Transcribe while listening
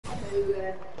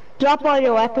Drop all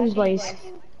your weapons, boys.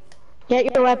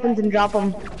 Get your weapons and drop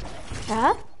them.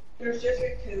 Huh? There's just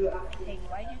like 2 Hey,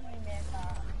 why did we make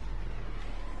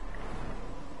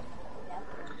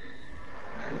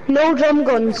No drum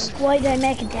guns. Why did I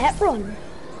make a death run?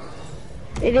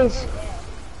 It is.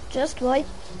 Just why?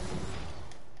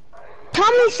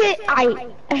 Tommy said,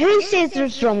 who says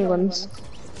there's drum guns?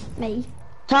 Me.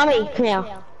 Tommy, come here.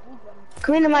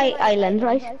 Come into my island,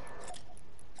 right?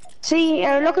 See,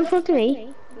 you're looking front to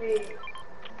me.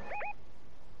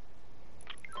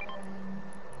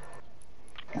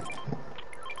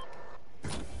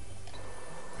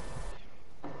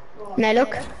 Now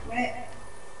look.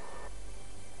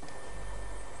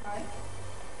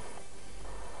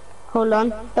 Hold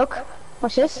on. Look.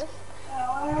 Watch this. Where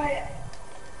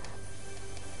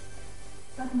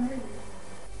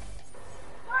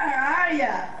are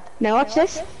ya? Now watch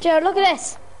this. Jared, look at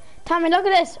this. Tommy, look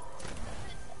at this.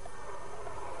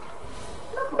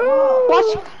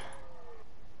 Watch.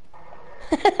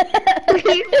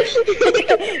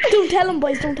 Don't tell him,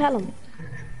 boys. Don't tell him.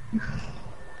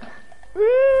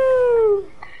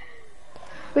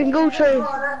 We can go through.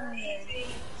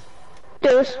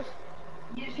 Do it.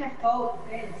 You just can't go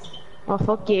fence. Oh,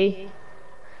 fuck you.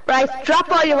 Right,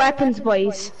 drop all your weapons,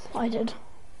 boys. I did.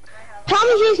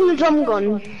 Tommy's using the drum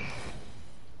gun.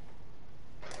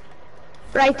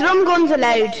 Right, drum guns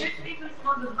allowed. Shoot people from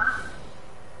under the map.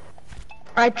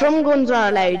 Right, drum guns are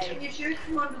allowed. If you shoot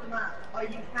from under the map, or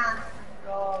you can't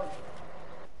go.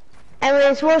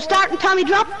 Anyways, we're starting. Tommy,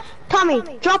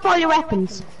 drop all your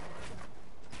weapons.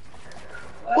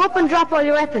 Go up and drop all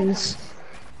your weapons.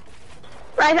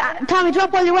 Right, Tommy,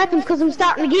 drop all your weapons because I'm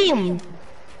starting the game.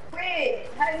 Wait,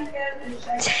 how do you get out of the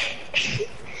shot?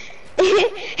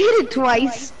 Hit it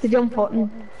twice, the jump button.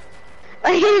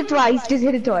 I hit it twice, just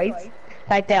hit it twice.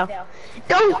 Right there.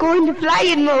 Don't go into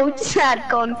flying mode, sad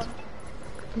cunt.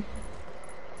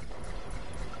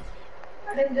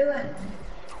 I didn't do it.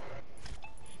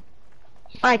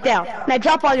 Right there. Now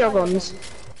drop all your guns.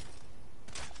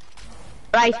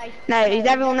 Right, now is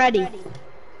everyone ready?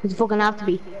 Because you fucking have to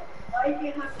be. Why do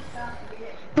you have to stop the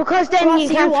game? Because then Ross, you are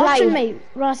you can't watching fly. me?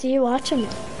 Ross, are you watching me?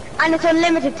 And it's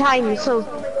unlimited time, so...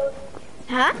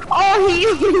 Huh? Oh,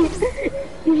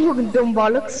 you fucking dumb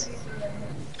bollocks.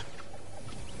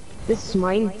 This is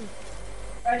mine.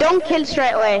 Don't kill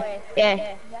straight away.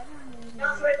 Yeah.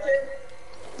 Not switching.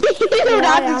 You don't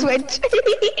Yeah, have to switch.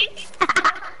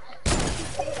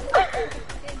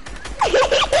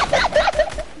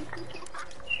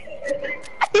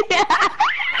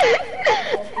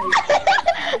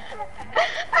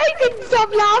 I couldn't stop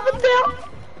laughing there.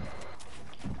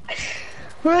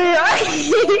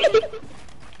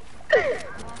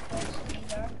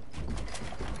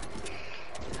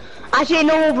 Actually,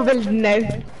 no overbuilding now.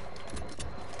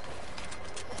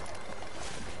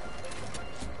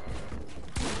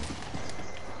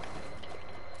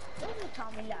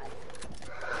 Tommy lad?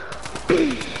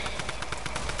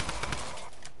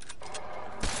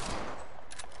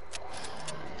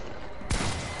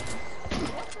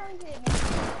 What's wrong with you?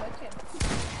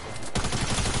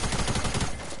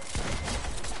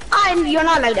 And you're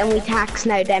not allowed any tax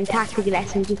now, them tactical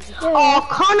SMG. Oh,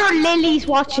 Connor Lilly's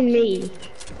watching me.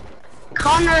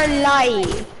 Connor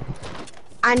live.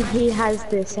 And he has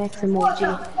the sex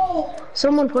emoji.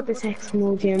 Someone put the sex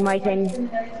emoji in my thing.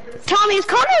 Tommy, is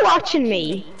Connor watching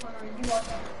me?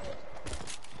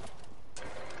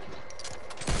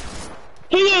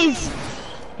 He is.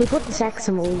 He put the sex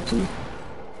emoji.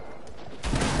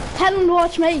 Tell him to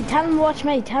watch me. Tell him to watch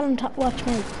me. Tell him to watch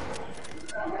me.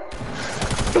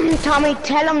 Tommy,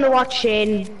 tell him to watch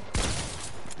Shane.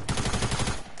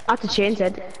 That's what Shane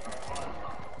said.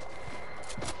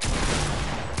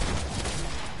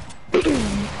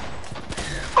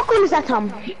 What gun is that, Tom?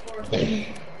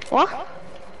 What?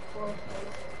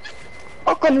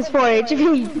 What gun is 4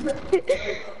 HP?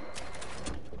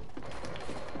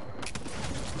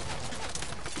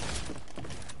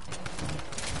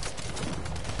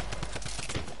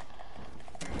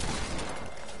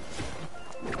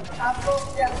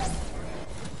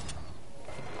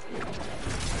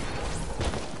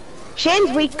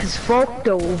 Shane's weak as fuck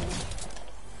though.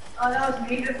 Oh, that was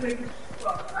me this week.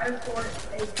 Fuck, I was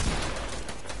 48.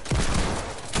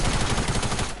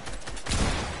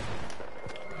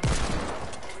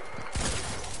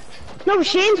 No,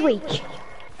 Shane's weak.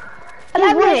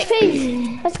 11 won it.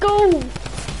 HP. Let's go.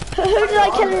 Who did I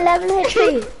kill 11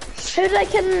 HP? Who did I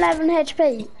kill 11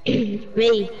 HP?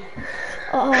 Me.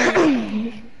 Oh.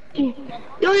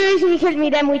 The only reason you killed me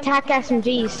then we attack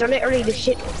SMGs, they're literally the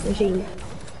shit machine.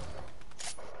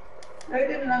 I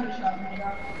didn't have a shot, man.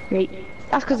 Right.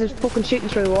 That's because it's fucking shooting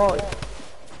through a wall.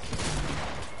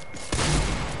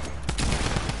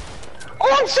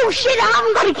 Oh, so shit, I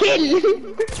haven't got a kill.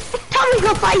 Tommy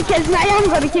got 5 kills and I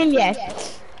haven't got a kill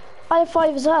yet. I have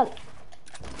 5 as well.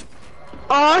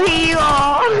 Oh, here you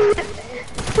are.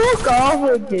 Fuck off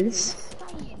with this.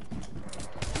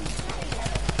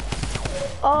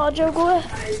 Oh, Joe, go away.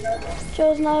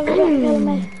 Joe's not ever gonna kill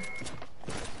me.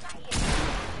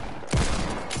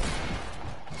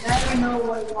 Never know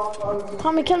what walk.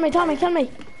 Tommy, kill me, Tommy, kill me.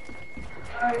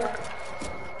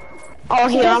 Oh,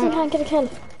 here Jason can't get a kill.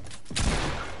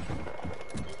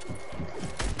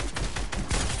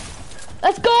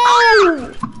 Let's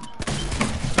go!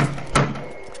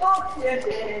 Fuck this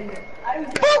game.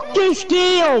 Fuck this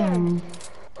game!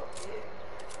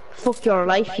 Fuck your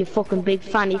life, you fucking big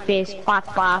fanny face fat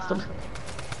bastard.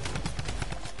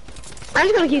 I'm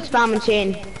just gonna keep spamming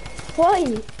Shane. Why?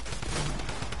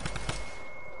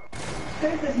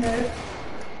 Who's this now?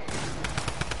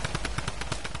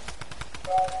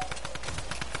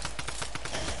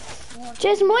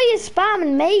 Jason, why are you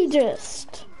spamming me just?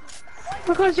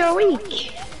 Because you're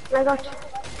weak. I got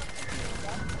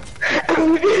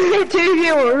 2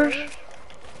 viewers.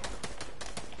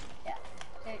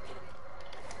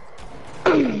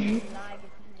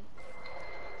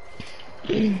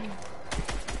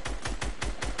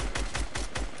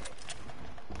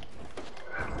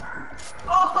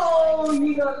 Oh,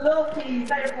 you got lucky. Is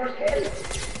that your first kill?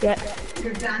 Yeah.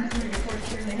 You're dancing with your first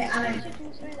kill in the head.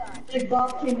 And I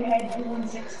bopped in the head for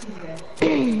 160 again.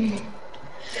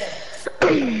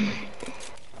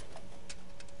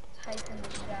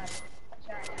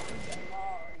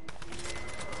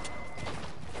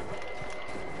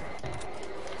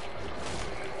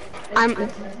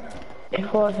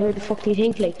 Who the fuck do you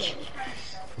think, like?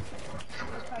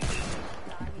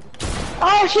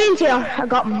 Oh, Shane's here. I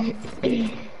got him.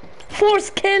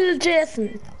 First kill,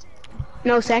 Jason.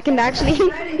 No, second actually.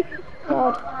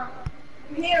 God.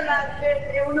 Here, lad,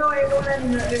 it won't let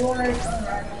me turn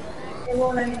around. It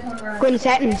won't let me turn around. Go in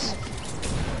settings.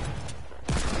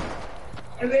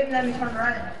 It wouldn't let me turn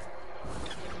around.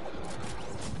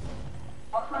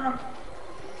 I'll turn up.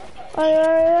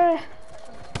 Aye.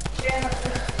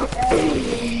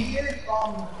 Here's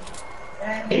bomb.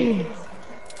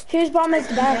 Fuse bomb is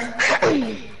the best.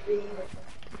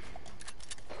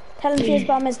 Tell him fuse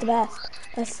bomb is the best.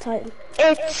 That's the title.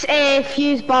 It's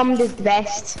fuse bombed is the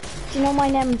best. Do you know my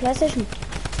name in PlayStation?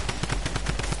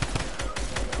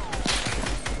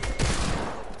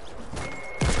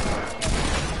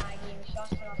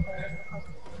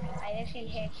 I actually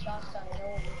hate shots on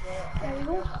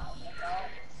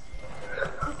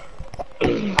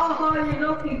Oh, you're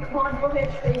lucky. Come on, go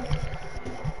HP.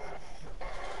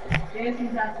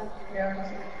 Jason's at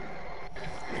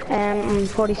the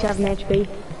 47 HP.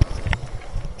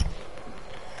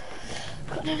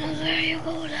 There you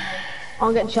go.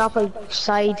 I'm getting shot by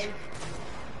side.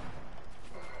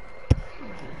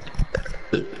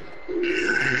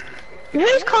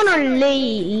 Who's Connor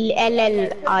Lee?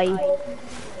 LLI.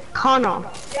 Connor.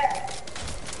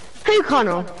 Who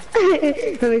Connor?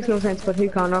 That makes no sense, but who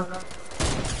Connor?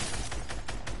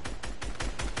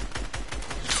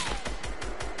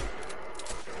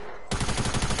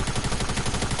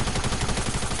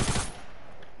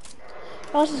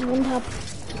 Ross is one tap.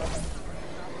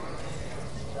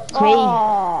 It's me.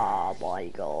 Oh my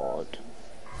god.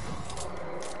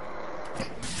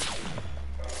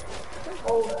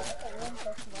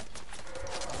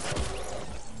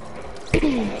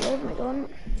 Where's my gun?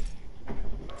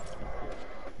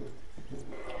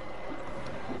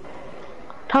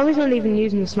 Tommy's not even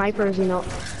using the sniper, is he not?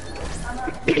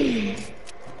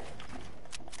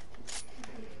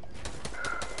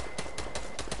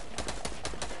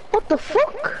 What the fuck?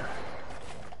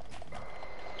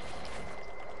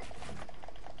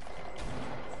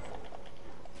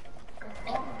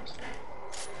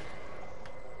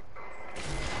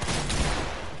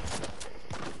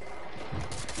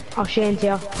 Oh, Shane's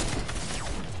here.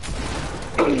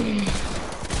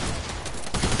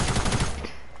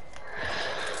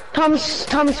 Thomas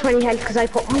 20 health because I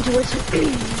put him to it.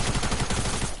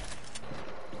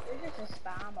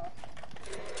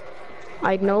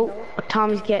 I know, but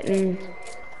Tommy's gonna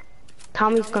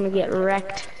get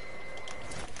wrecked.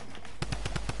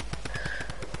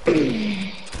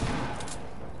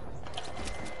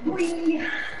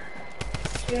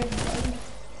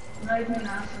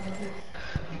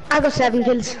 I got 7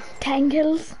 kills. 10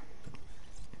 kills.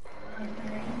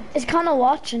 It's kind of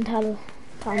watch and tell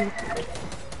Tommy.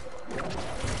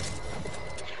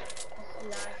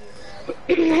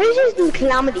 Who's using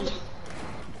Calamity?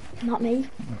 Not me.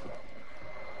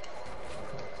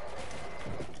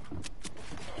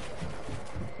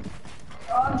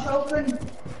 Oh, I'm choking.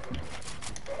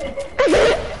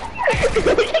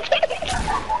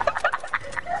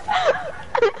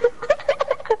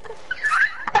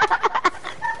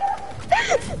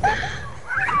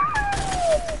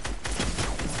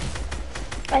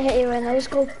 I hit you right now, let's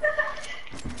go.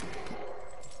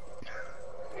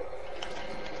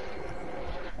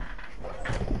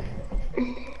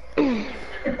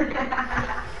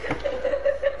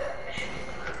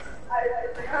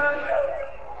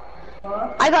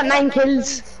 I got 9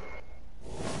 kills.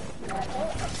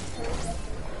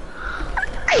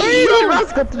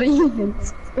 Ross got 3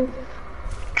 kills.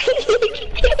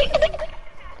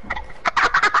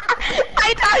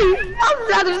 I died.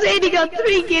 I'm not saying he got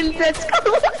 3 kills. Let's go.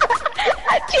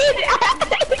 I cheated.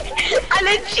 And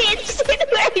then changed it.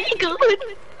 Where are you going?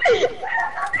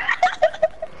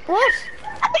 What?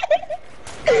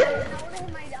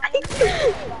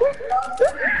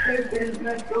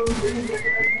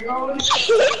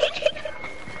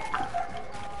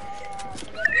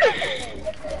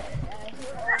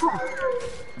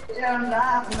 Yeah, I'm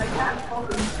laughing. I can't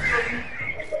fucking.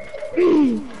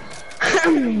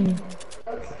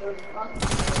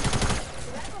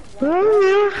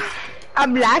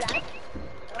 I'm black.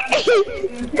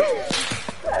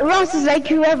 Ross is like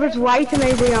whoever's white and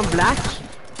I say I'm black.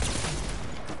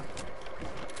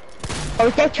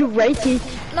 I'll get you righty.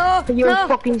 No, You're no. a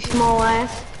fucking small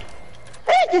ass.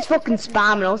 I just fucking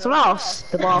spamming us, Ross,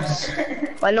 the boss.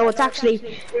 Well, no, it's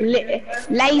actually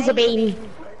Laser Beam.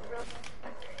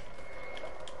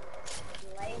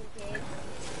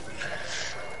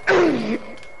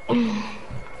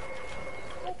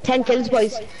 Ten kills,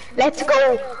 boys. Let's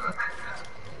go.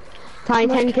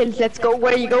 10 kills. Let's go.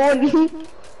 Where are you going?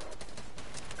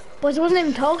 Boys, I wasn't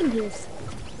even talking to you.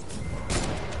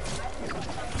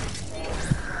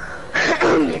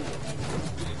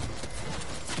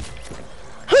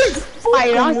 I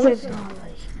lost it.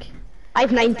 I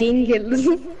have 19 kills.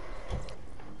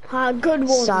 Ah, good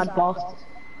one. Sad boss.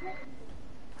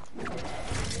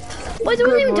 Boys, I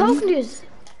wasn't even talking to you. So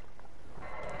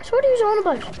what are you on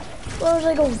about? Where was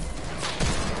I going?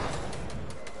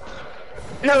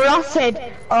 No, Ross said,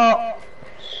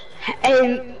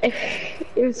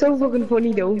 it was so fucking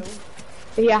funny though.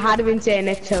 Yeah, I had been saying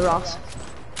it to Ross.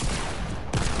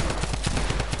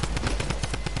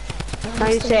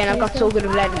 I'm saying I got so good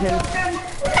at letting him.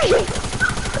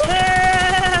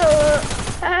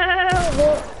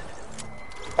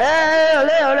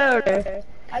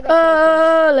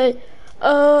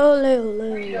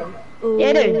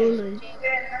 Yeah, dude.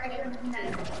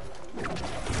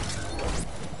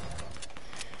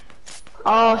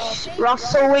 Oh,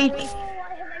 Ross so weak.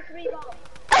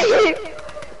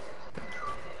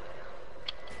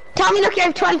 Tommy, look, you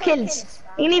have 12 kills.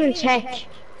 You can even check.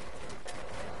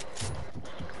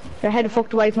 Your head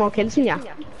fucked away with more kills than ya.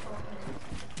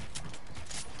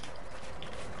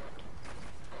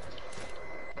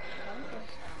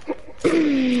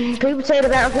 People say the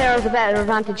better player has a better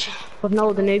advantage, but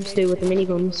no, the noobs do with the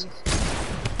miniguns.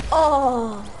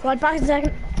 Oh, right back in a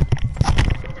second.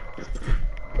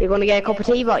 You're gonna get a cup of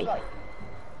tea, boy?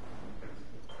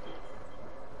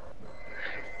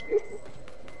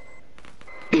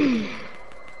 I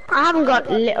haven't got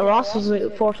Little Ross was the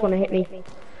first one to hit me.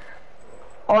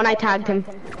 Oh, and I tagged him.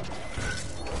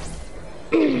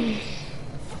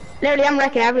 Literally, I'm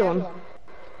wrecking everyone.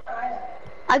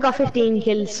 I got 15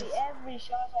 kills. Every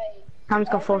shot I Tom's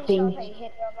got 14.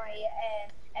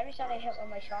 every shot I hit on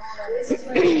my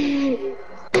shotgun.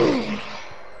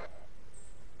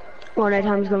 One night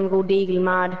Tom's gonna go deagle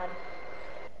mad.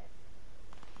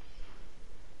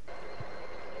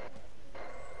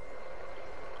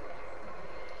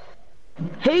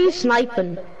 Who's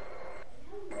sniping?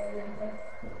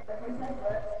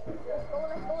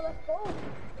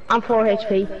 I'm 4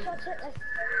 HP.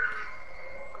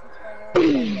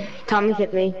 Tommy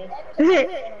hit me.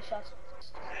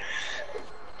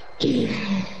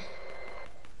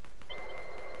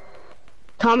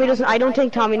 Tommy doesn't, I don't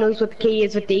think Tommy knows what the key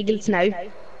is with the eagles now.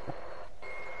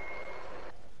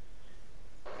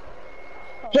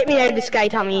 Hit me out of the sky,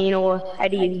 Tommy, you know how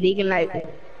to use the eagle now.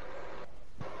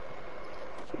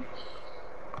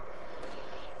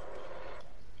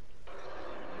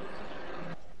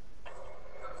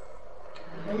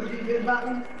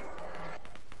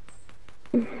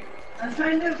 I'm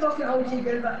trying to fucking OG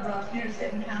good back Ross, you're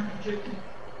sitting down and drinking.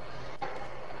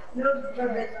 No, for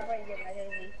a bit.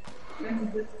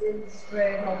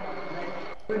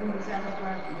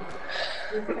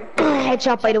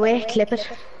 Headshot, by the way, clip it.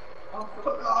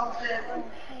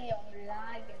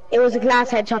 It was a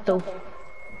glass headshot though.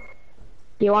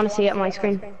 You want to see it on my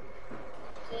screen?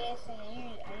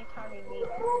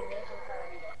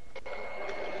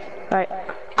 Right,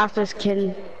 after this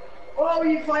kill. Oh,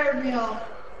 you fired me off.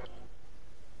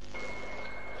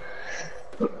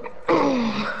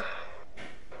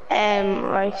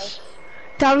 Right.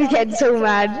 Tommy's getting so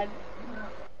mad.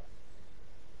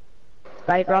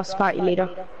 Right, Ross, party leader.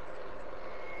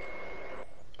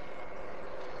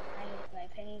 My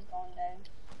penny's going down.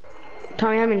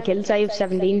 Tommy, how many kills? I have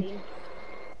 17.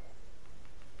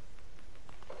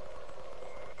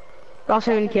 Ross,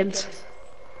 how many kills?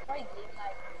 Probably did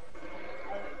like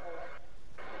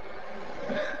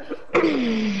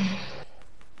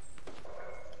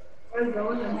Where are you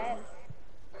going then?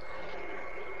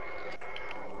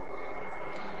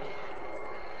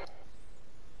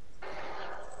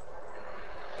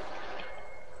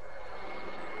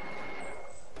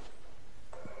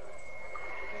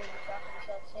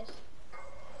 10.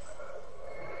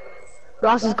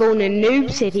 Ross is going to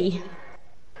Noob City.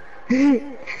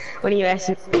 What are you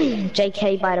asking?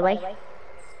 JK, by the way.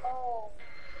 Oh,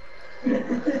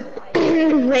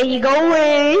 Where you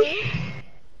going?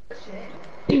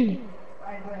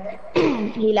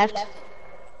 He left.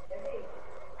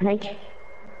 I think.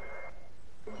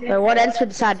 Well, what else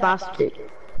would the sad bastard do?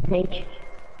 I think.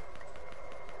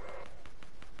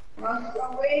 Ross,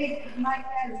 away, my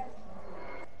head.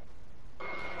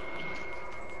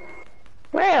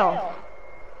 Well.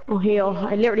 Oh, heal.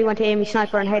 I literally went to aim my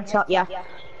sniper and headshot, yeah.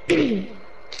 don't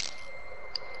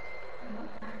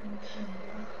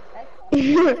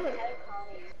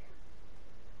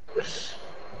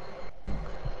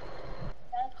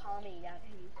call me that.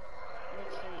 He's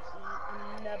literally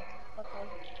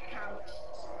count.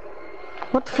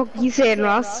 What the fuck are you saying,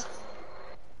 Ross?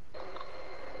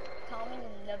 Call me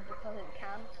the nub because it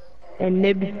counts. A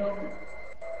nib.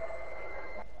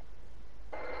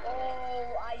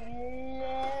 Oh, I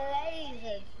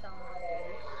lasered somebody.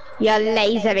 You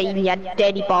laser, you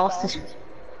dirty bastard.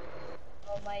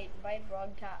 Oh, my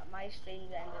broadcast, my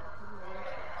streams ended.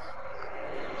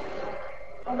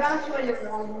 Oh, that's why you're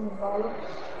wrong, bro.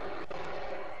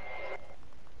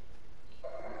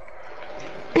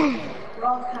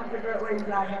 Ross can't figure out where he's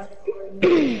at.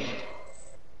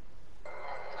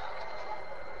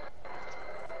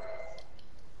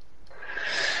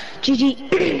 GG.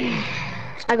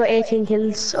 I got 18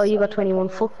 kills, oh you got 21,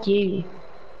 fuck you.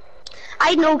 I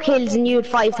had no kills and you had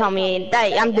 5, Tommy.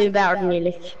 I'm doing better than you,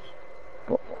 like.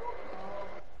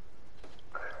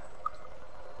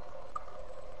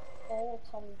 Oh,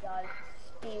 Tommy does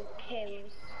steal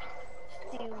kills.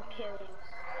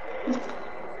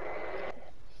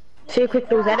 See how quick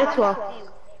those edits were.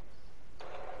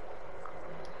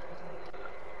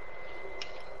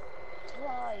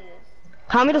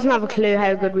 Tommy doesn't have a clue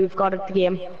how good we've got at the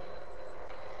game.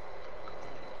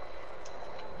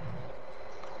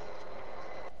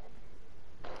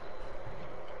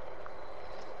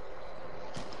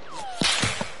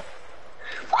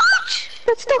 What?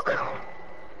 That's stuck.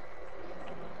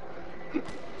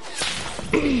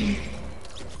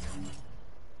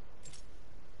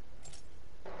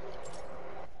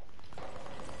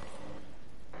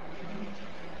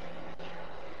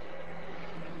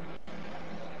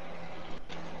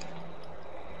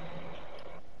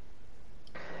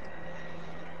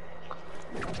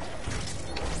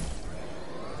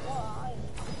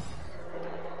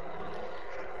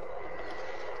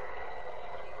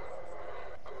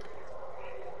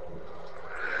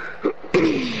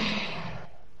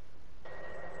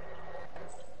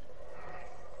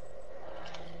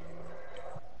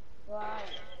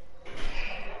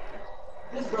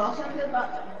 Is Ross on the back?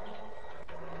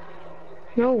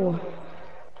 No. Where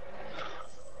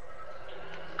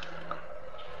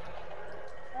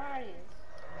are you?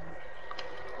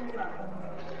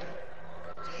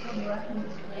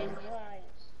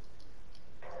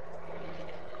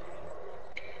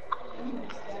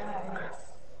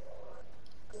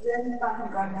 Then back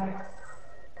and gone now.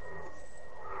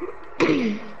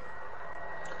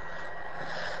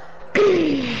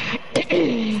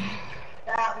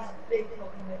 That was a big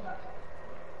fucking hit.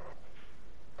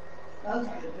 That was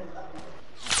good.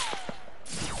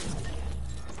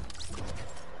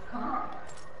 Come on.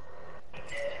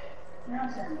 Now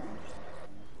send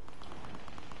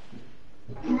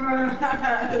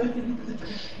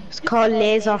It's called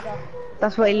Laser.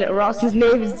 That's why little Ross's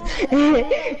name is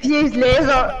Fuse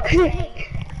Laser.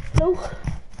 No.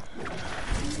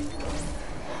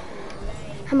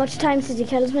 How much times did you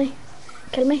kill me?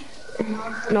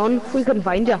 None. We couldn't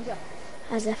find you.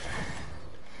 As if.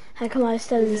 How come I was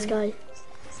still in the sky?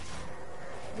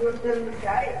 You're still in the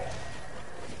sky.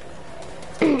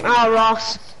 Oh,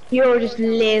 Ross, you were just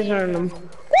lasering them.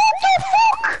 What the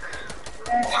fuck?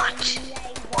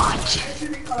 What?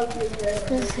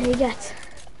 That's what you get.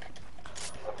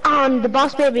 I on the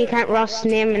boss baby account, Ross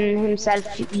naming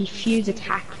himself the Fuse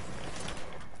Attack.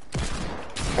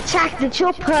 Attack the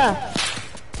chopper!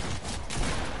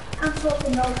 I'm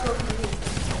fucking no fucking.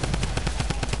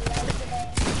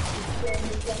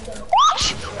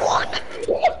 What?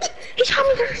 What? He's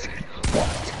having this.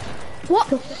 What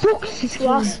the fuck is this?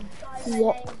 Ross.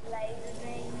 What?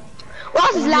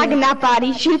 Ross is lagging that bad,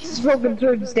 he shoots his fucking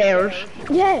through the stairs.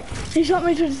 Yeah, he shot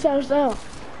me through the stairs there.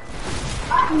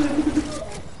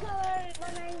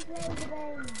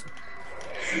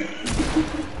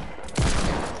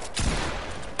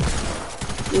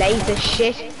 Laser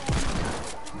shit.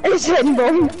 It's hitting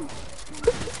bomb.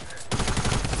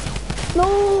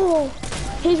 No!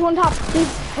 He's one top, he's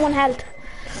one health.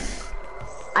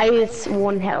 I was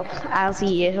one health, as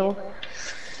usual.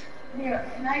 Here,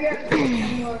 can I get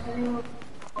anyone?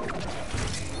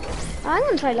 I'm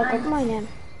gonna try to look up my name.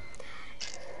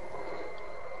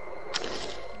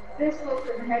 This looks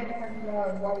like a head depends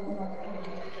on why you not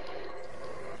kidding.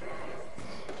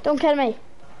 Don't kill me.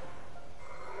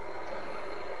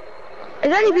 Is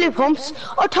there any blue pumps?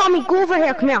 Oh, Tommy, go over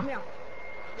here, come here.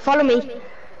 Follow me.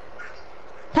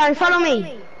 Tommy, follow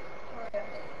me.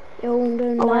 Yo, I'm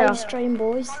doing Oh, yeah. live stream,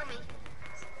 boys.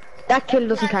 That kill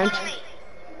doesn't count.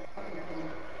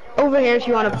 Over here if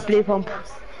you want a blue pump.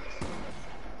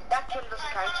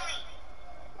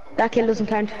 That kill doesn't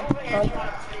count.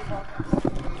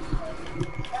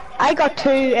 I got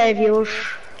 2 viewers.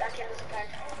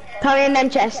 Tommy in them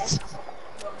chests.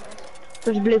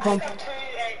 There's a blue pump.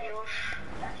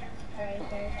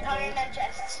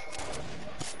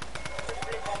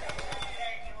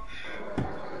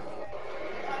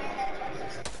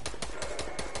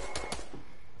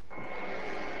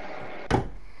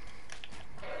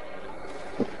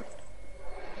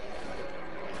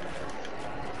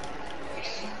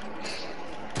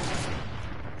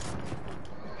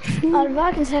 I'll be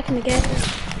back in a second again.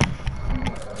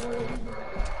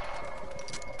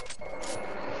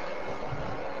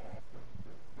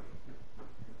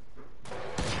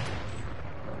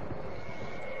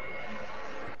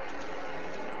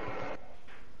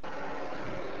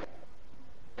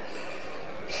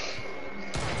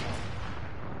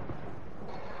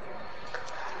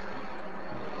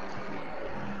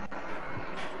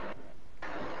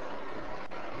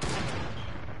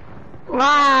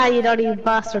 Ah, you dirty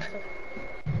bastard.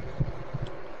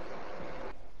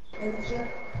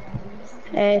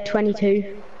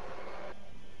 22.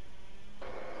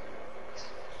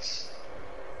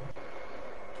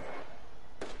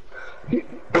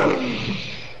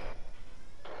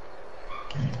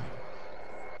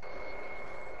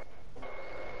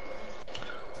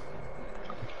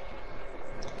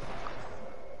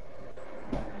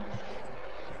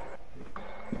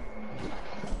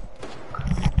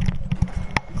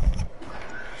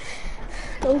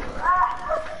 Oh,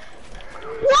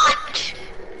 What?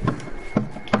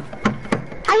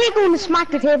 I ain't going to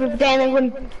smack the table, but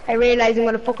then I realise I'm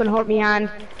going to fucking hurt my hand.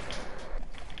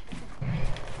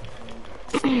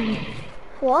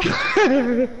 what?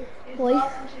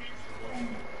 Why?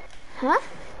 Huh?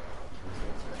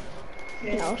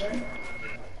 No.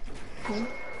 Huh?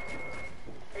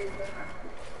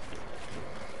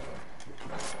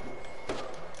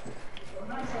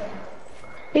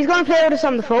 He's going to play with us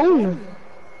on the phone.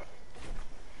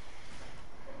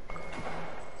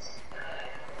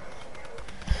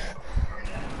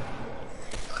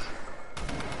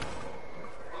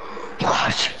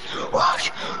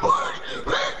 What?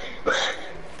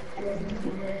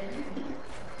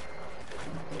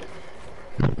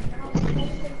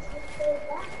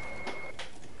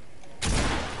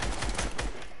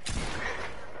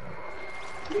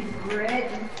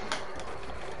 Bread.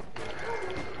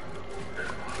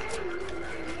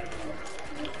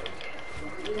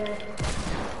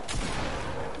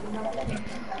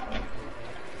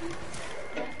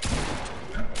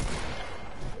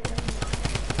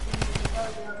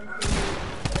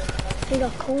 He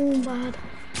got cold bad.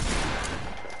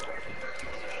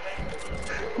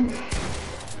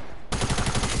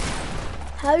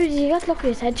 How did you get lucky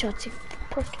with headshots, you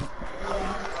prick?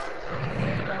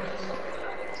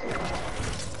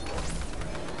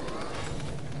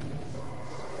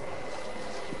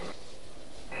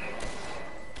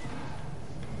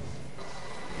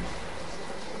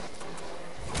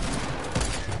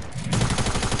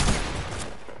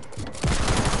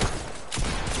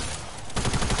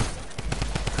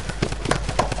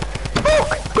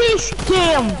 This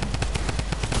game!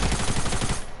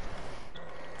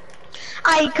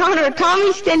 Connor,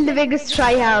 Tommy's still the biggest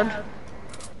tryhard.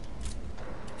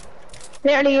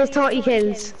 Literally has 30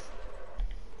 kills.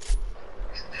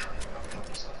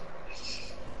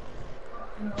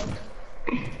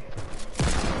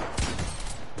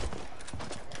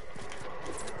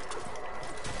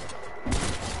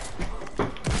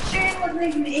 Shane wasn't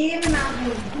even aiming at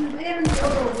me. He was aiming the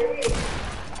other way.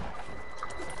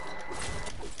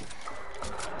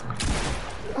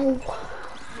 Oh,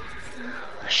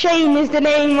 Shane is the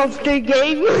name of the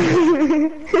game.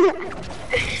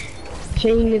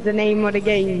 Shane is the name of the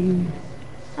game.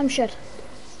 I'm shit.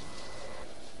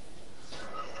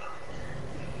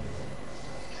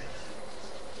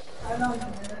 I don't know.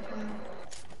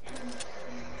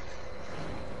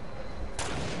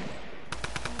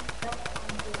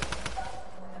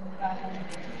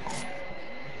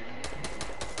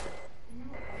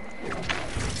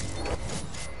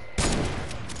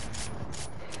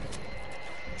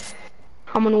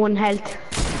 I'm on 1 health.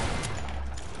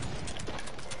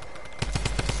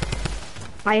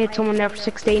 I hit someone there for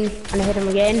 16 and I hit him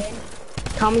again.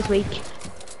 Tommy's weak.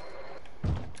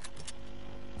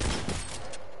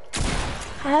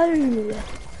 How?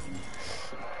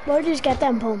 Where did you get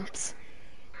them pumps?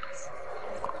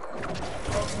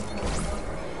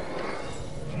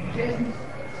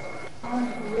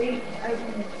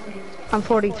 I'm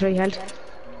 43 health.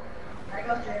 I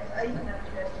got this. I even have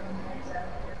this on myself.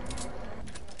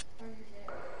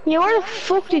 Yeah, where the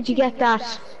fuck did you get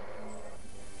that?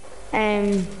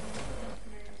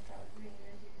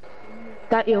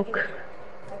 That yoke.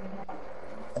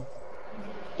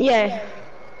 Yeah.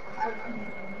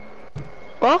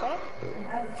 What?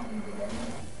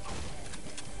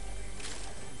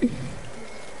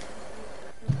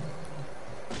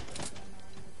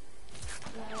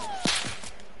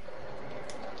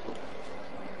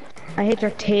 I hit her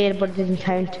tail, but it didn't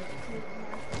count.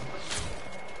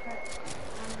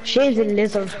 Shane's a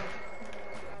lizard.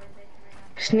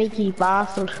 Sneaky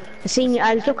bastard.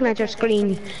 I was looking at your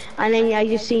screen, and then I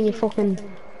just seen you fucking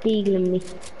deagling me.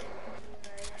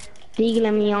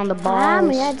 Deagling me on the balls.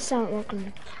 My head's not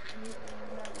working.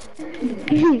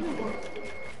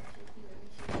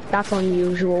 That's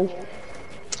unusual.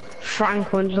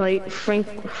 Frequently,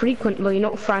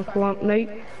 not frequently.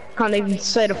 Can't even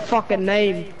say the fucking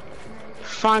name.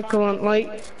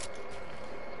 Frequently.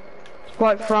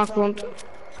 Quite frequent.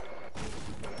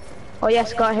 Oh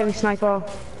yes, got a heavy sniper.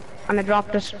 And I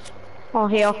dropped it. Oh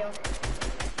here.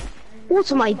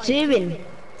 What am I doing?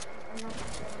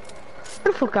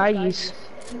 Where the fuck are yous?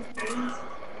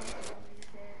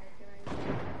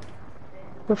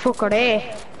 The fuck are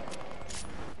they?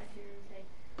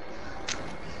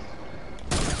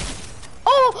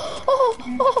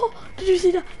 Oh! Did you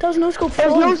see that? That was no scope.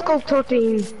 There's no scope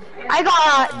 13. I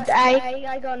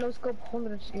got no scope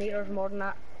 100 meters more than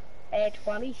that.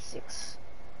 26.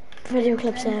 Video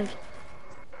clip saved.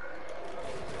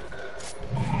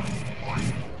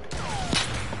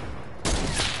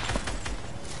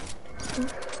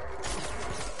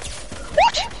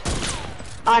 What?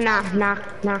 Oh nah.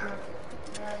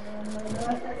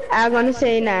 I'm gonna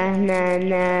say nah.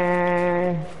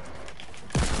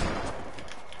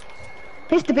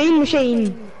 It's the beam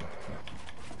machine.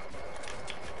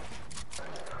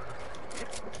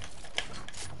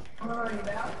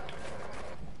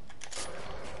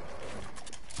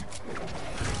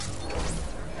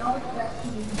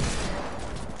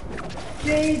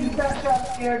 Jesus, that shot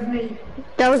scared me.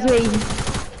 That was me.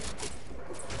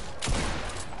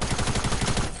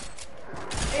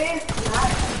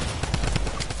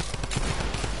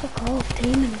 Fuck off,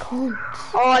 demon cunts.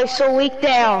 Oh, I'm so weak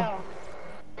there.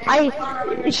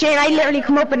 Shane, I literally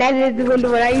come up and edited the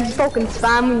window and I was fucking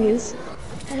spamming you.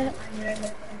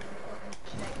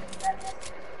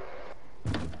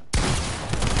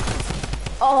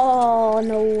 Oh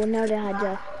no, now they had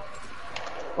you.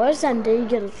 Where's them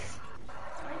deagles?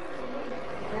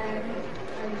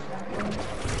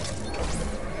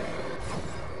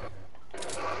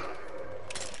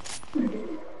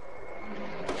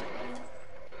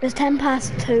 There's 10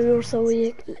 past 2 or so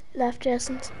we left,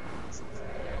 Jason.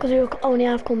 Because we only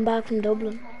have come back from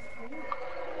Dublin.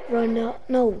 Round up,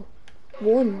 no,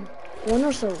 1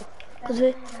 or so. Because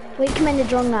we came in the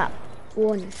drunk at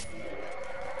 1.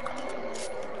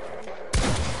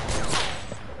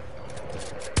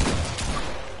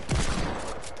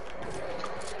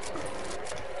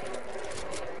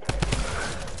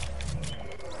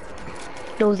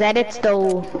 Those edits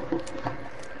though.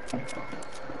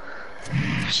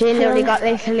 She literally got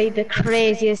literally the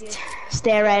craziest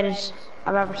stare edit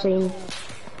I've ever seen.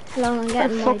 Hello, I'm getting Where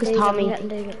the fuck is Tommy?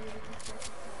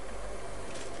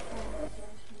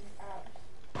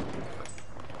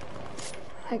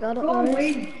 I got it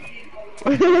already.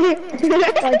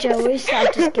 Right, Joe, we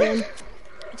start this game.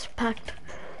 It's packed.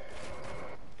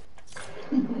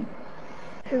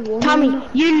 Who won? Tommy,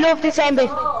 you love this end bit.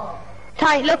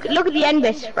 Tommy, look at the end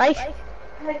bit, right? Hey,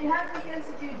 you have to guess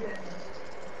if you did.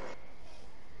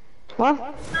 What?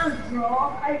 Not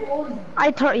draw, I won. I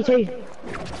had 32.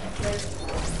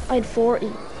 I had 40.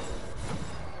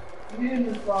 You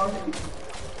didn't fall.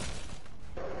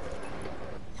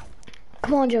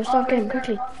 Come on, Joe, start game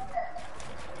quickly.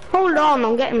 Hold on,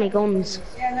 I'm getting my guns.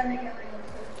 Yeah, let me get my guns.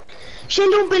 Shane,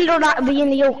 don't build or that'll be in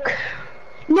the yoke.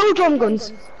 No drum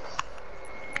guns.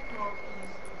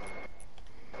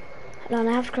 Hold on,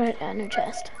 I have to create a new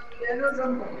chest. Yeah, no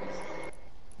drum guns.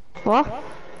 What?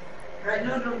 Right,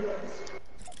 no drum guns.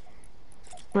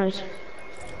 Right.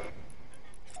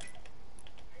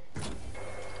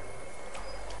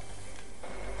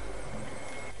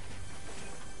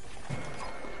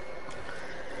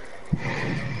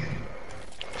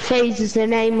 FaZe is the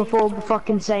name of all the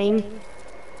fucking same.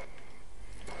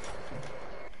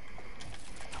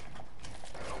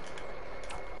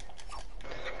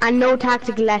 And no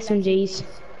tactical SMGs.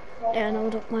 Yeah, I know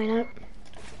what mine out.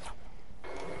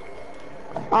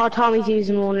 Oh, Tommy's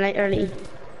using one early.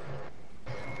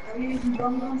 Are you using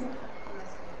drum guns?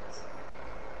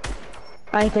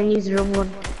 I can use the drum one.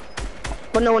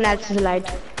 But no one else is allowed.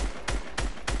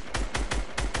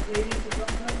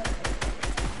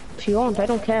 If you want, I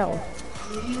don't care.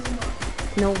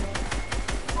 No.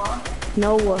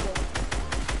 No.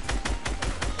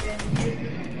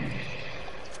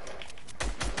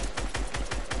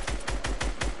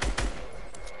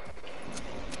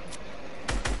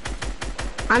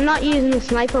 I'm not using a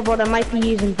sniper, but I might be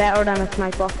using better than a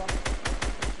sniper.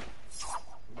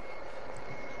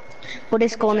 But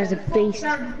this gun is a beast.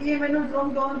 Yeah, I know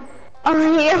drum gun.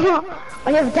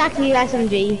 I have a tactical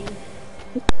SMG.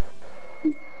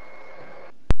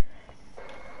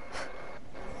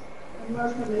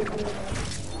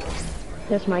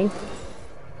 That's mine.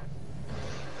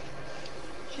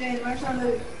 Shane, where's your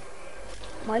loot?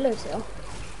 My loot's there.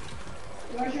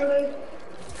 Where's your loot?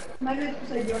 My loot's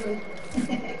beside your loot.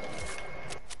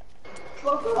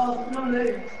 Fuck off, no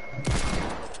loot.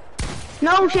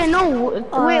 No, Shane, no.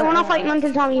 Wait, we're not fighting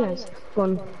until Tommy has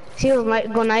gun. See what my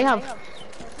gun I have.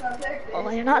 Oh,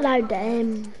 you're not allowed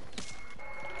them.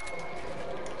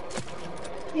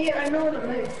 Here, I know the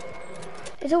loot.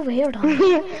 It's over here, Tom.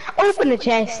 Open the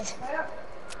chest.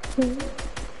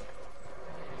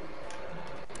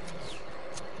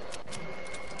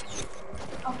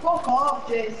 Oh, fuck off,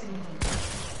 Jason.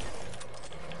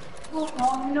 Fuck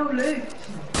off, no loot.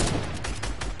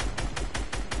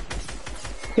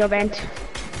 You're bent.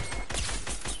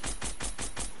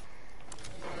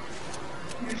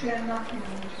 You're sharing nothing.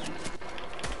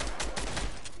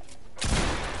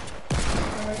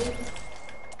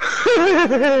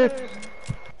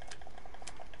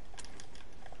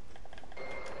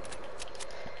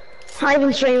 I've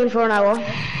been streaming for an hour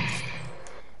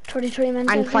 33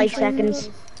 minutes. and 5 seconds.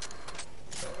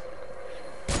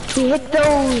 We hit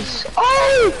those.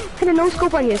 Oh! Hit a no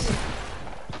scope on you.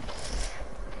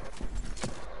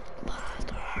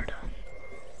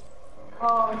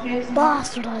 Oh, Jason.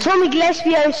 Bastard. Tommy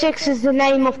Gillespie 06 is the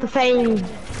name of the fame.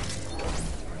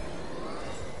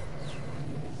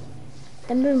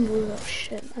 Them boom boom oh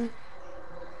shit, man.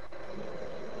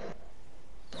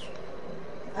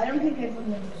 I don't think I've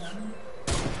won them.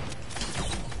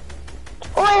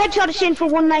 Oh, I headshot a Shin for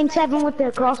 197 with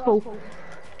the crossbow.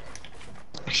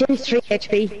 Shin's 3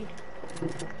 HP.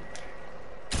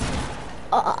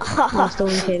 Last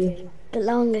one kill. The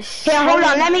longest. Here, hold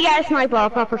on, let me get a sniper, a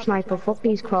proper sniper. Fuck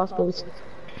these crossbows.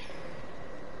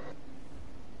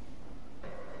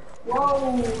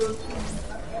 Whoa.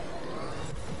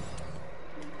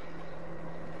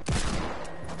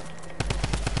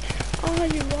 Oh,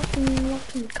 you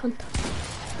rotten cunt.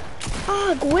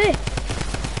 Ah, go away.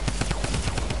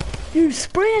 You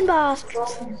spraying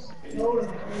bastards.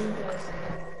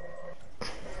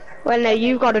 Well, now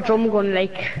you've got a drum gun,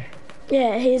 like.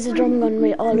 Yeah, here's a drum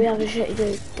gun. All we have is shit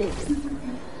to do.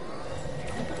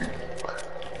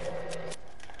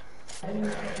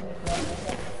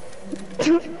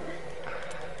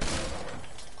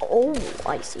 Oh,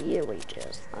 I see you,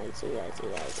 Regis. I see.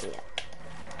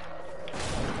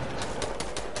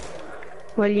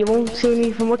 Well, you won't see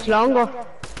me for much longer.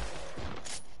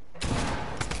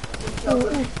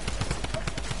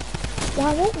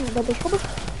 Why won't we? Double trouble.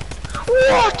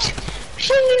 What?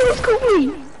 Shane, you know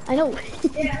Scooby. I know.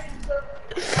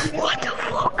 What the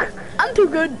fuck? I'm too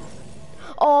good.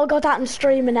 Oh, I got that in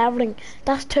stream and everything.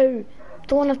 That's 2.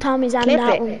 The one of Tommy's and Clip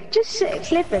that it. one. Just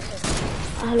clip it.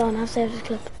 Hold on, I'll save this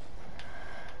clip.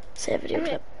 Save video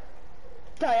clip.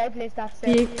 Sorry, I placed that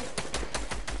Yeah.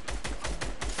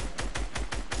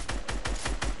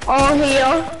 Oh,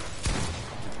 here.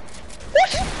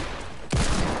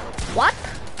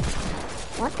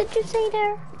 What did you say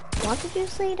there? What did you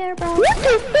say there, bro? What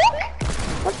the fuck?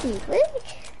 What the fuck?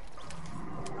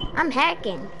 I'm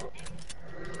hacking.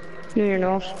 No, you're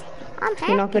not. I'm You're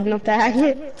hacking. not good enough to hack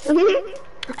it.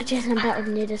 Jason, I'm better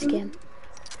than you this game.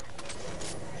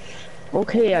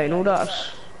 Okay, I know that.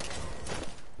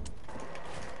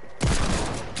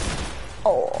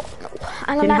 Oh, no.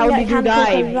 I'm Then gonna how get did you Can of die,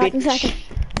 Coke, I'll be back in a bitch? second.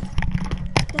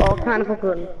 Oh, kind of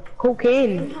fucking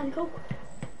cocaine. Can of Coke.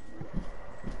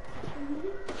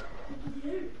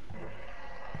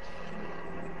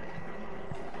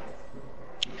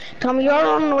 Tommy, you're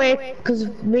on the way, cause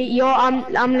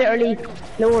I'm literally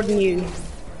lower than you.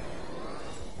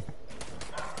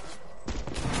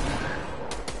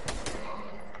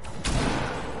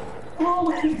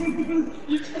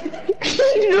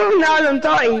 You don't know I'm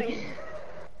dying.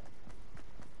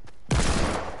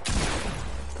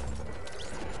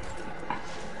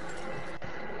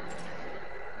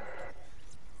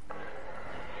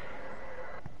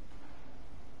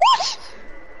 What?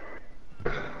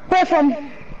 Where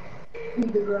from?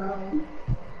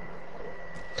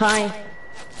 Ty,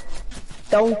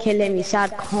 don't kill him, you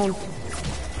sad cunt.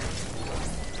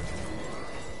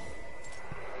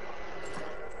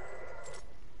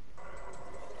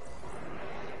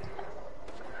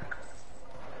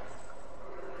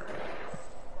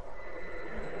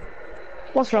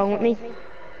 What's wrong with me?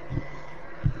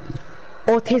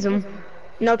 Autism.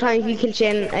 No time if you kill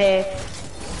Shane,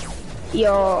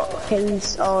 your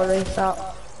kills already start.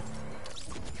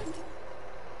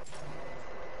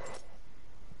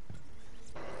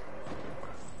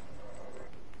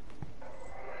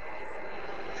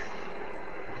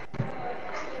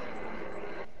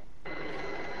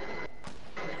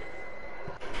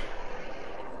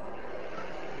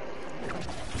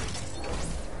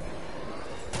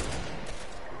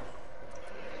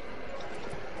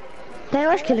 Then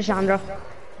let's kill Chandra. Is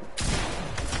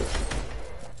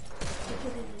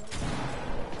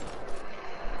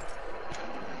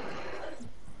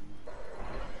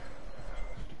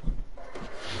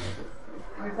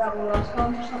that where Ross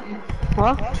gone or something?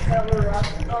 What? Is that where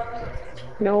Ross is gone or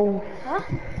something? No. Huh?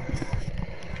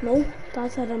 No,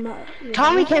 that's it, I'm not.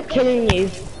 Tommy kept killing you.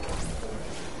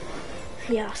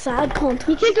 Yeah, sad cunt.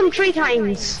 You killed him 3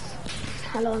 times.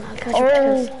 Hold on, I'll catch up to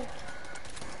this.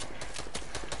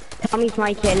 Tommy's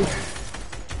my kill.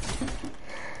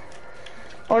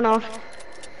 Or not.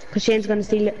 Because Shane's gonna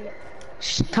steal it.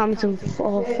 Tommy's on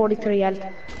 43 health.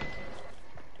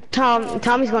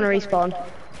 Tommy's gonna respawn.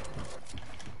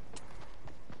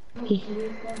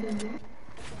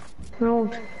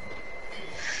 No.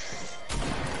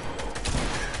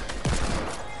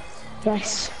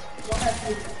 Yes.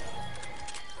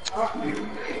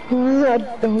 Don't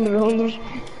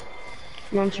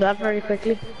run through that very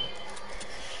quickly.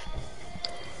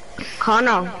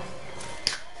 Connor.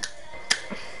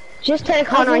 Just tell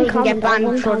Connor he can get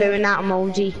banned for doing that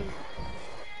emoji.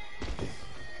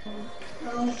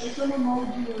 It's an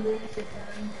emoji or this is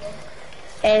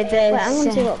Wait, I'm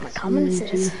gonna see what my comment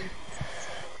says.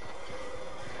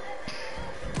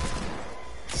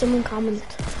 Someone comment.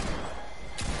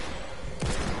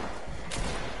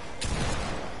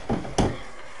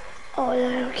 Oh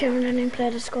yeah, Kevin didn't even play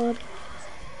the squad.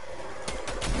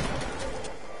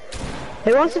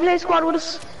 Who wants to play squad with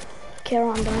us?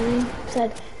 Kieran Downey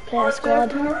said play a squad.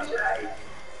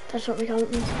 That's what we call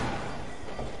it.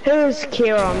 Who's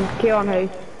Kieran? Kieran who?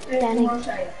 Danny.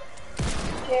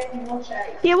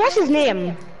 Yeah, what's his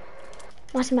name?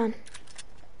 What's man?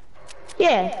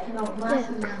 Yeah. No,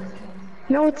 massive man's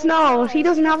No, it's not. He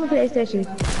doesn't have a PlayStation.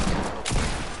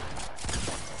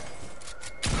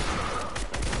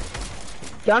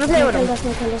 Do you wanna play with him? That's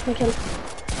no kill, that's no kill.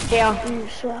 Yeah. You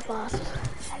swear fast.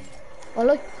 Oh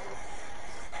look.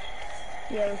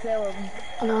 Yeah, we'll play with him.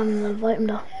 Hold on, I'll invite him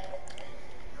though.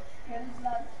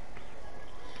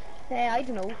 Hey, I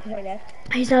don't know. Play that.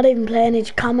 He's not even playing,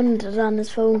 he's commented on his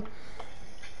phone.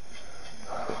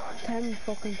 Time to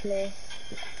fucking play.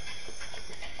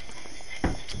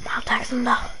 I'll text him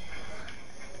though.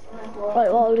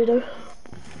 Right, what will you do?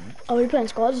 Are we playing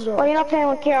squads Oh, or? you're not playing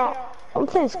with Kieran? I'm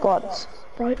playing squads.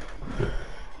 Right.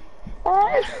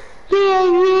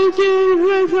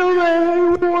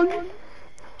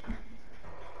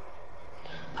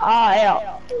 Ah,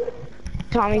 yeah.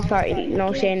 Tommy's party.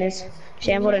 No, Shane is.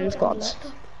 Shane put in squads.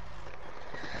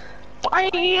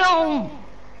 Damn!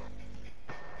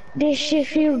 This shit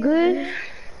feel good.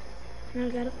 I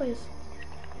got it, please.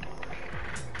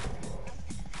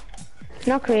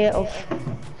 Not creative.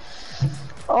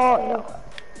 Oh,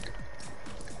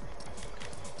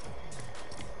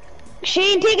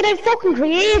 Shane, take it out fucking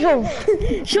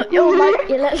creative. Shut your mouth,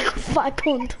 you little fat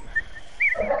cunt.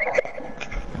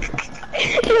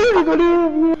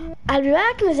 I'll be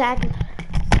back in a second.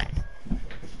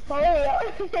 Hurry up.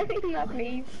 Not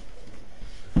me.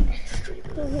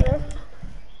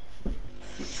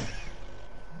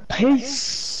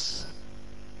 Peace.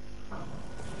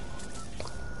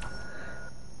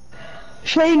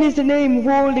 Shane is the name of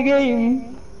all the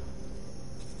game.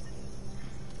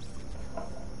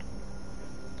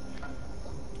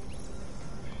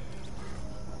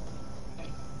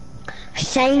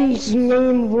 Shane's the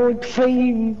name of all the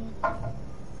game.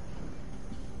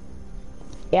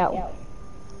 Yo.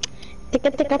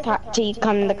 Ticka ticka tack cheek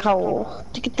on the coal.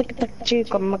 Ticka ticka tack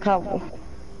cheek on the coal.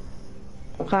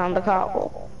 On the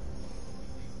coal.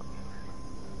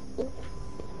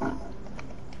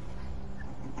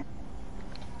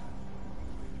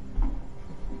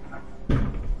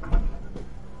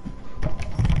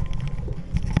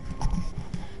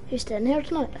 You staying here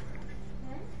tonight?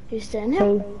 You staying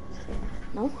here? Hey.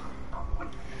 No?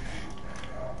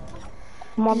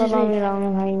 Mother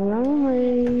long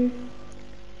way.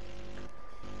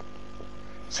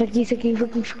 Sucky.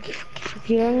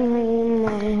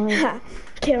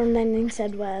 Kieran Lennon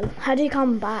said, well, how do you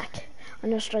come back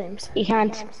on your streams? He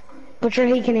can't. But sure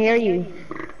he can hear you.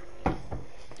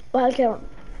 Well, Kieran.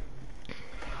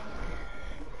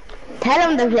 Tell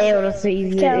him to play with us.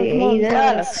 He's Come on,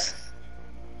 tell us.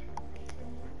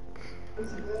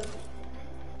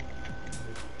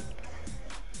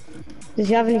 Does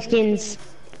he have any skins?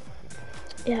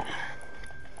 Yeah.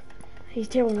 He's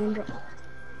tier 100.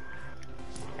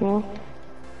 No.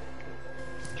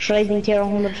 Sure, I've been tier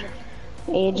 100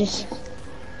 ages.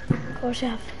 Of course you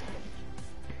have.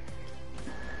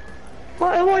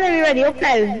 Well, it won't let me ready up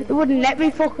now. It wouldn't let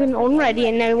me fucking unready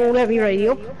and now it won't let me ready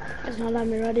up. It's not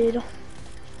letting me ready either.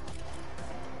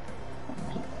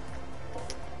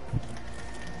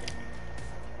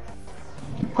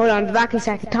 Hold on, be back in a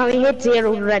second. Tommy hit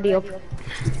 0 to ready up.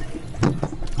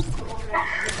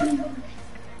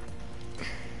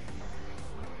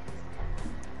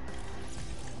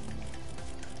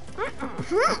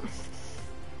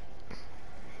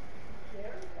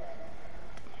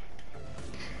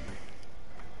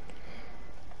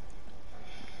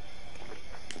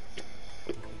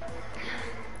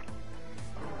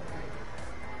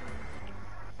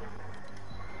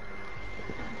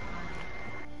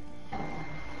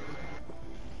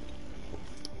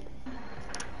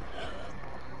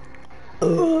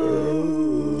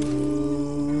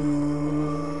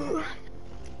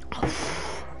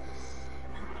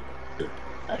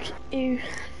 Ew.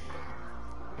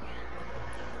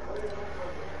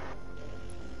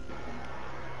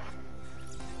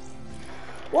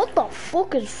 What the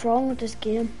fuck is wrong with this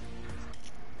game?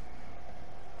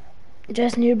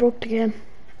 Jason, you broke the game.